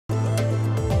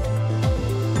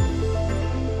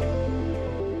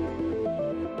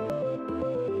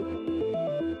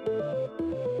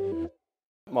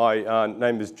My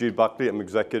name is Jude Buckley. I'm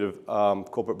Executive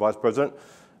Corporate Vice President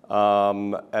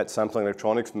at Samsung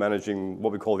Electronics, managing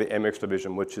what we call the MX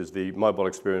division, which is the Mobile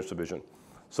Experience division.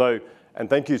 And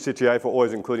thank you, CTIA, for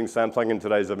always including Samsung in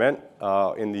today's event,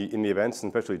 in the events,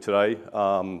 and especially today,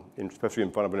 especially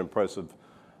in front of an impressive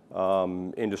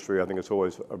industry. I think it's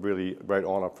always a really great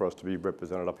honor for us to be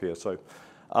represented up here. So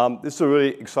this is a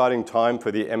really exciting time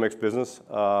for the MX business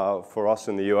for us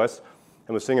in the US.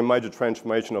 And we're seeing a major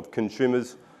transformation of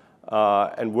consumers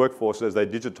and workforce as they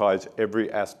digitize every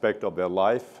aspect of their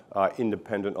life,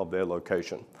 independent of their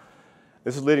location.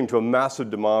 This is leading to a massive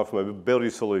demand for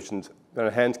mobility solutions and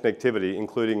enhanced connectivity,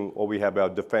 including what we have our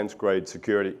defense-grade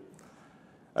security.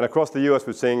 And across the US,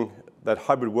 we're seeing that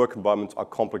hybrid work environments are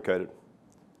complicated.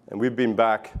 And we've been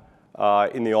back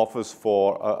in the office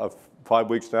for 5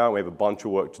 weeks now, and we have a bunch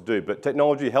of work to do. But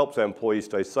technology helps our employees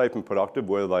stay safe and productive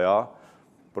wherever they are,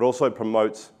 but also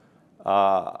promotes,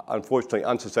 unfortunately,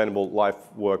 unsustainable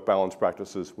life-work balance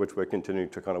practices, which we're continuing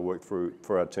to kind of work through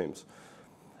for our teams.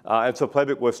 And so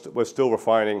Playbook, we're still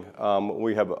refining.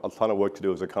 We have a ton of work to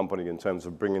do as a company in terms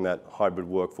of bringing that hybrid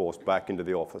workforce back into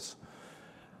the office.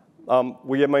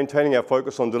 We are maintaining our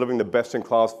focus on delivering the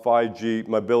best-in-class 5G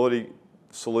mobility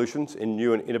solutions in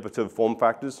new and innovative form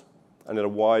factors and at a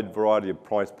wide variety of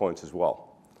price points as well.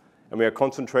 And we are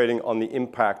concentrating on the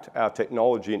impact our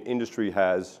technology and industry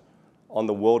has on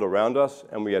the world around us,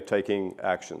 and we are taking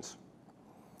actions.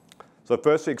 So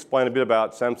first, to explain a bit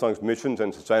about Samsung's missions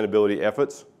and sustainability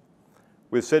efforts.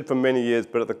 We've said for many years,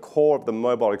 but at the core of the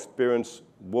mobile experience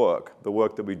work, the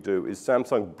work that we do, is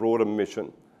Samsung's broader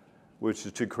mission, which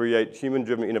is to create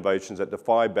human-driven innovations that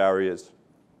defy barriers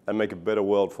and make a better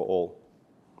world for all.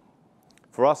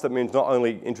 For us, that means not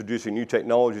only introducing new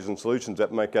technologies and solutions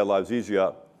that make our lives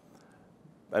easier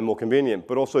and more convenient,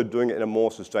 but also doing it in a more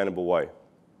sustainable way.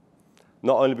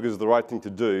 Not only because it's the right thing to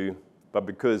do, but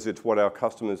because it's what our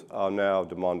customers are now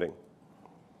demanding.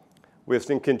 We have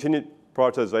seen continued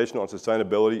prioritization on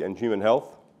sustainability and human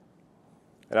health,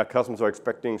 and our customers are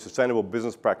expecting sustainable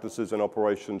business practices and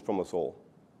operations from us all.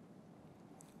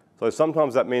 So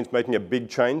sometimes that means making a big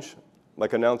change,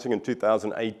 like announcing in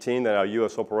 2018 that our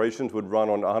US operations would run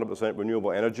on 100%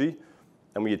 renewable energy,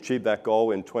 and we achieved that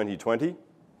goal in 2020.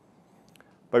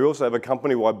 But we also have a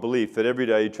company-wide belief that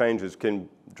everyday changes can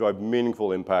drive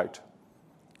meaningful impact.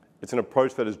 It's an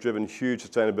approach that has driven huge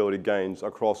sustainability gains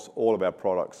across all of our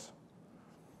products.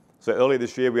 So earlier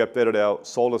this year, we updated our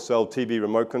solar cell TV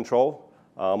remote control,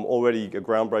 already a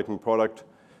groundbreaking product,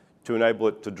 to enable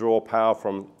it to draw power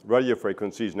from radio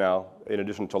frequencies now, in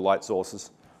addition to light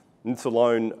sources. And this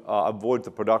alone avoids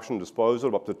the production and disposal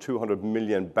of up to 200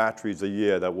 million batteries a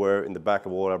year that were in the back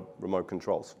of all our remote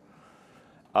controls.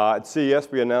 At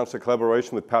CES, we announced a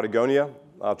collaboration with Patagonia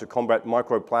to combat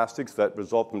microplastics that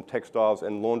result from textiles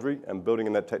and laundry, and building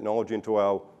in that technology into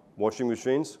our washing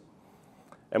machines.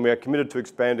 And we are committed to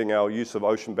expanding our use of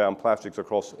ocean-bound plastics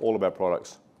across all of our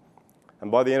products.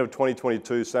 And by the end of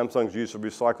 2022, Samsung's use of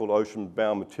recycled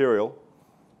ocean-bound material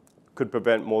could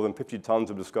prevent more than 50 tons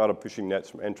of discarded fishing nets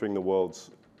from entering the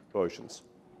world's oceans.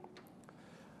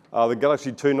 The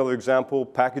Galaxy 2, another example,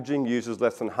 packaging uses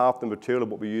less than half the material of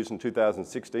what we used in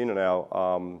 2016 in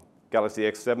our Galaxy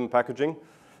X7 packaging.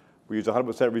 We use 100%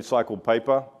 recycled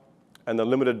paper, and the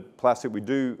limited plastic we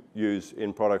do use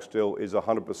in products still is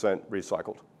 100%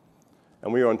 recycled.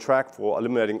 And we are on track for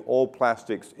eliminating all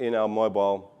plastics in our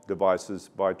mobile devices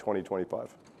by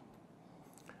 2025.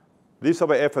 These type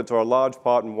of efforts are a large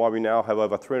part in why we now have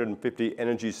over 350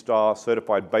 ENERGY STAR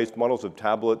certified base models of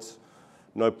tablets,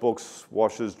 notebooks,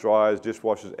 washers, dryers,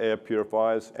 dishwashers, air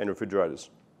purifiers, and refrigerators.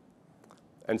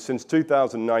 And since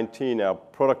 2019, our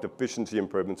product efficiency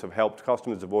improvements have helped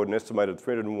customers avoid an estimated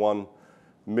 301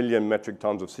 million metric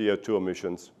tons of CO2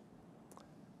 emissions,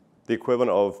 the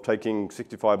equivalent of taking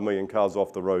 65 million cars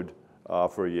off the road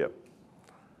for a year.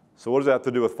 So what does that have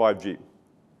to do with 5G?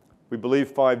 We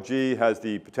believe 5G has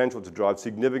the potential to drive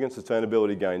significant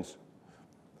sustainability gains,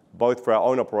 both for our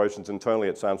own operations internally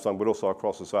at Samsung, but also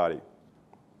across society.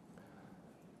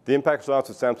 The impact starts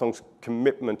with Samsung's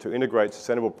commitment to integrate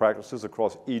sustainable practices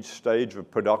across each stage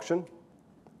of production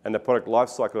and the product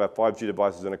lifecycle of our 5G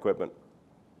devices and equipment.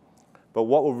 But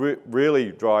what will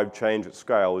really drive change at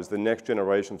scale is the next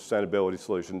generation of sustainability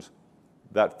solutions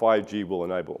that 5G will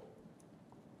enable.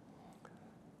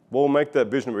 What will make that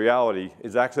vision a reality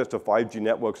is access to 5G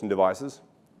networks and devices,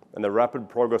 and the rapid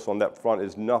progress on that front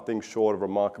is nothing short of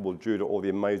remarkable due to all the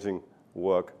amazing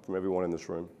work from everyone in this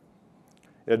room.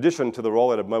 In addition to the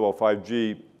rollout of mobile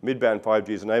 5G, mid-band 5G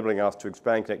is enabling us to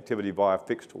expand connectivity via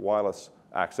fixed wireless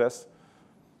access.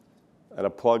 And a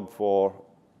plug for,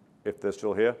 if they're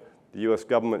still here, the US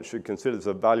government should consider this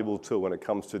a valuable tool when it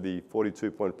comes to the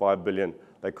 $42.5 billion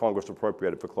that Congress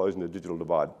appropriated for closing the digital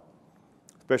divide,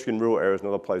 especially in rural areas and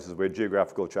other places where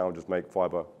geographical challenges make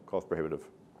fiber cost prohibitive.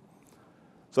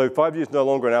 So 5G is no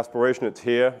longer an aspiration, it's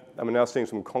here, and we're now seeing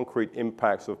some concrete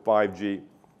impacts of 5G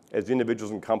as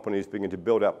individuals and companies begin to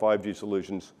build out 5G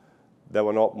solutions that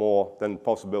were not more than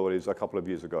possibilities a couple of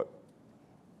years ago.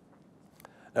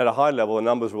 At a high level, the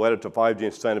numbers related to 5G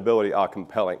and sustainability are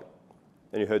compelling.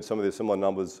 And you heard some of the similar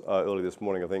numbers earlier this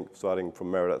morning, I think, starting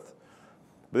from Meredith.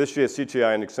 But this year,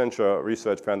 CTIA and Accenture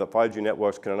research found that 5G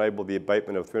networks can enable the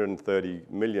abatement of 330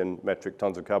 million metric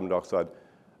tons of carbon dioxide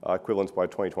equivalents by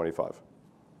 2025,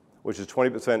 which is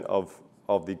 20%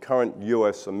 of the current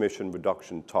US emission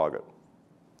reduction target.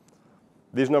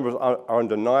 These numbers are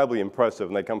undeniably impressive,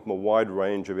 and they come from a wide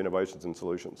range of innovations and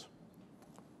solutions.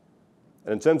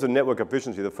 And in terms of network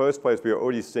efficiency, the first place we are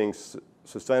already seeing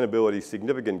sustainability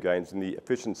significant gains in the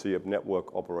efficiency of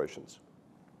network operations.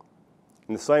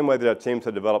 In the same way that our teams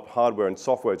have developed hardware and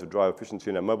software to drive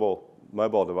efficiency in our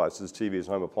mobile devices, TVs, and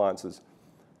home appliances,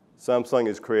 Samsung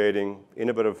is creating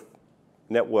innovative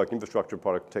network infrastructure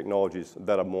product technologies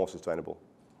that are more sustainable.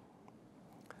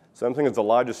 Samsung is the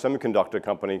largest semiconductor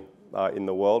company in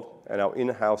the world, and our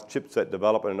in-house chipset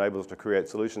development enables us to create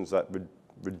solutions that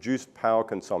reduce power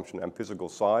consumption and physical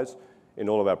size in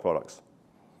all of our products.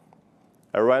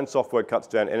 Our RAN software cuts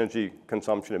down energy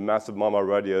consumption in massive MIMO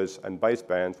radios and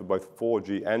basebands for both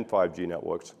 4G and 5G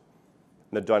networks.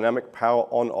 And the dynamic power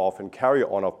on-off and carrier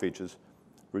on-off features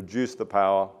reduce the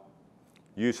power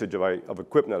usage of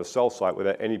equipment at a cell site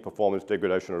without any performance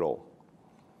degradation at all.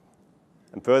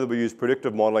 And further, we use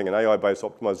predictive modeling and AI-based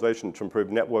optimization to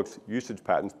improve networks usage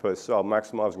patterns per cell,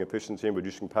 maximizing efficiency and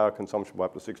reducing power consumption by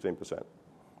up to 16%.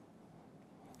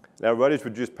 Now, radios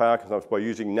reduce power consumption by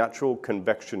using natural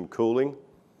convection cooling,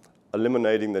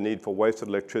 eliminating the need for wasted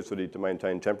electricity to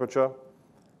maintain temperature,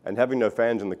 and having no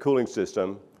fans in the cooling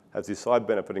system has the side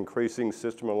benefit increasing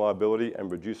system reliability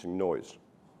and reducing noise.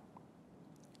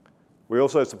 We're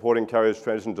also supporting carriers'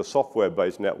 transition to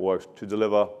software-based networks to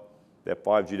deliver their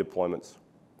 5G deployments.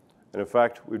 And in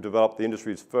fact, we've developed the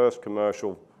industry's first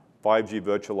commercial 5G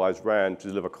virtualized RAN to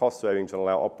deliver cost savings and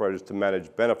allow operators to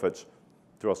manage benefits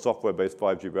through a software-based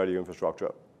 5G radio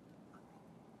infrastructure.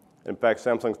 In fact,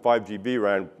 Samsung's 5G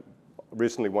vRAN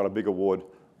recently won a big award,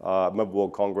 Mobile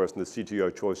World Congress and the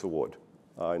CTO Choice Award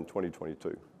in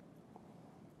 2022.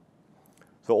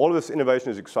 So all of this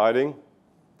innovation is exciting,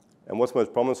 and what's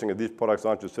most promising is these products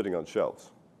aren't just sitting on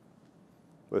shelves.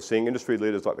 We're seeing industry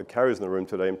leaders like the carriers in the room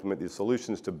today implement these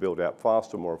solutions to build out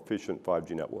faster, more efficient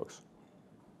 5G networks.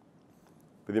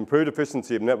 But the improved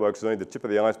efficiency of networks is only the tip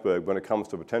of the iceberg when it comes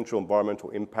to potential environmental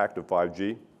impact of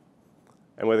 5G,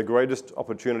 and where the greatest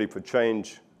opportunity for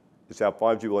change is how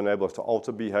 5G will enable us to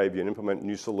alter behavior and implement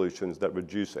new solutions that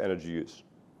reduce energy use.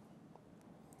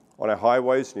 On our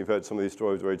highways, and you've heard some of these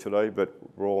stories already today, but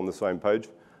we're all on the same page.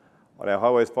 On our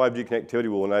highways, 5G connectivity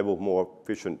will enable more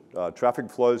efficient traffic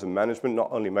flows and management, not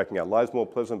only making our lives more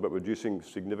pleasant, but reducing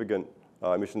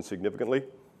emissions significantly.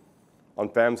 On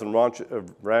farms and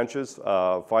ranches,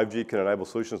 5G can enable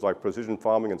solutions like precision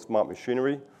farming and smart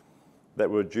machinery that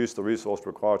will reduce the resource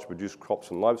required to produce crops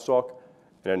and livestock.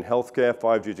 And in healthcare,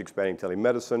 5G is expanding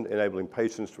telemedicine, enabling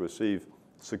patients to receive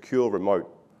secure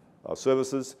remote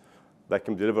services that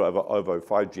can be delivered over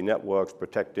 5G networks,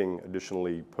 protecting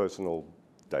additionally personal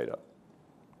data.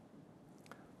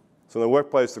 So in the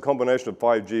workplace, the combination of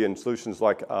 5G and solutions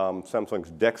like Samsung's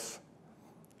DeX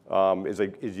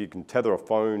is you can tether a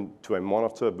phone to a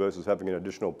monitor versus having an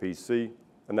additional PC,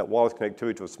 and that wireless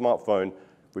connectivity to a smartphone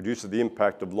reduces the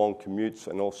impact of long commutes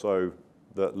and also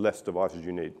the less devices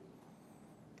you need.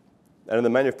 And in the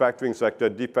manufacturing sector,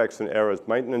 defects and errors,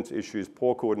 maintenance issues,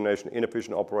 poor coordination,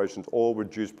 inefficient operations all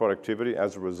reduce productivity.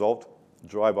 As a result,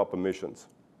 drive up emissions.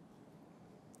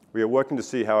 We are working to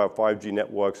see how our 5G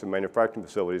networks and manufacturing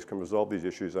facilities can resolve these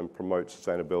issues and promote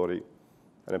sustainability.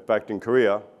 And in fact, in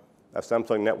Korea, our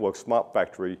Samsung Network Smart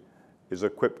Factory is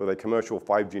equipped with a commercial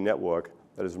 5G network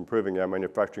that is improving our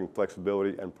manufacturing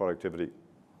flexibility and productivity.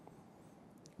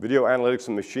 Video analytics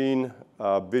and machine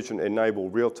vision enable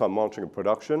real-time monitoring of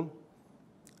production.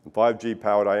 And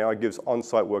 5G-powered AI gives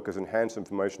on-site workers enhanced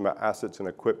information about assets and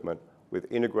equipment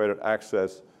with integrated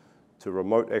access to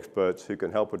remote experts who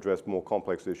can help address more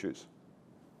complex issues.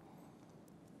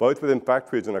 Both within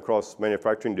factories and across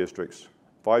manufacturing districts,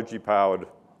 5G-powered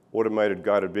automated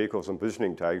guided vehicles and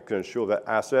positioning tags can ensure that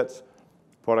assets,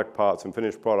 product parts, and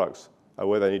finished products are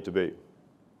where they need to be.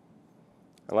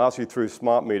 And lastly, through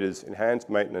smart meters, enhanced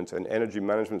maintenance, and energy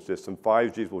management system,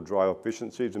 5G will drive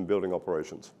efficiencies in building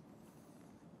operations.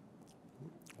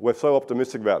 We're so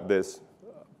optimistic about this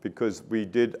because we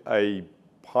did a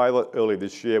pilot early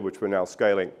this year, which we're now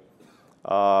scaling.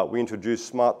 We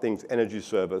introduced SmartThings Energy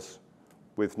Service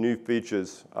with new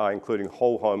features, including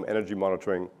whole home energy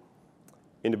monitoring,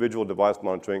 individual device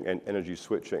monitoring, and energy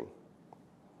switching.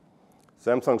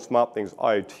 Samsung SmartThings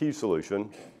IoT solution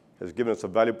has given us a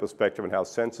valuable perspective on how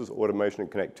sensors, automation,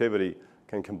 and connectivity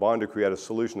can combine to create a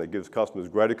solution that gives customers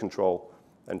greater control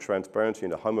and transparency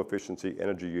into home efficiency,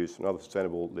 energy use, and other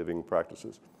sustainable living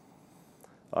practices.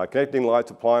 Connecting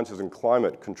lights, appliances, and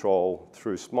climate control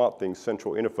through SmartThings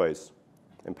Central Interface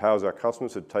empowers our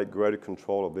customers to take greater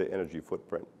control of their energy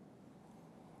footprint.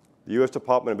 The US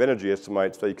Department of Energy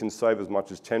estimates that you can save as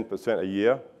much as 10% a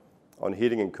year on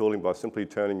heating and cooling by simply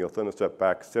turning your thermostat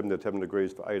back 7 to 10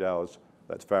 degrees for 8 hours.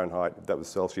 That's Fahrenheit. If that was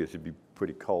Celsius, it'd be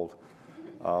pretty cold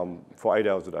for 8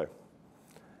 hours a day. And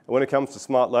when it comes to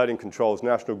smart lighting controls,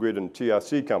 National Grid and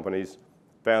TRC companies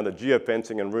found that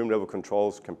geofencing and room level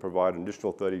controls can provide an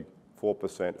additional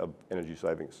 34% of energy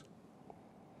savings.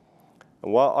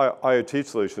 And while IoT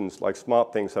solutions like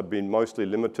SmartThings have been mostly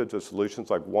limited to solutions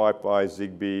like Wi-Fi,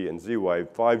 Zigbee, and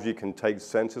Z-Wave, 5G can take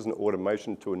sensors and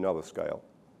automation to another scale,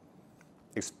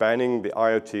 expanding the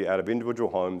IoT out of individual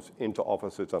homes into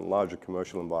offices and larger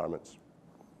commercial environments.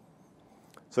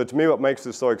 So to me, what makes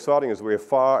this so exciting is we're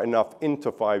far enough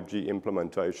into 5G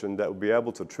implementation that we'll be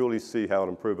able to truly see how it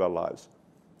improves our lives.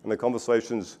 And the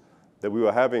conversations that we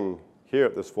were having here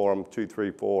at this forum 2,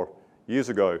 3, 4 years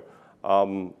ago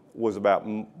was about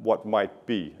what might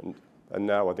be. And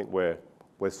now I think we're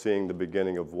seeing the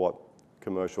beginning of what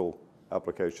commercial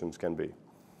applications can be.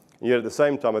 And yet at the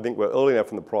same time, I think we're early enough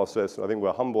in the process, and I think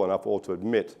we're humble enough all to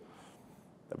admit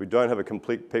that we don't have a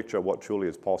complete picture of what truly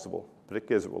is possible,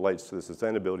 particularly as it relates to the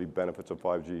sustainability benefits of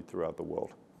 5G throughout the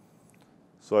world.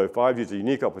 So 5G is a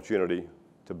unique opportunity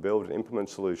to build and implement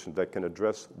solutions that can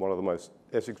address one of the most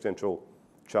existential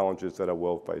challenges that our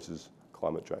world faces,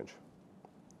 climate change.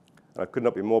 And I could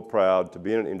not be more proud to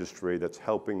be in an industry that's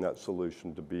helping that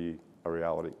solution to be a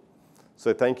reality.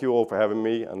 So thank you all for having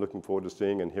me, and looking forward to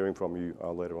seeing and hearing from you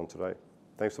later on today.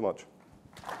 Thanks so much.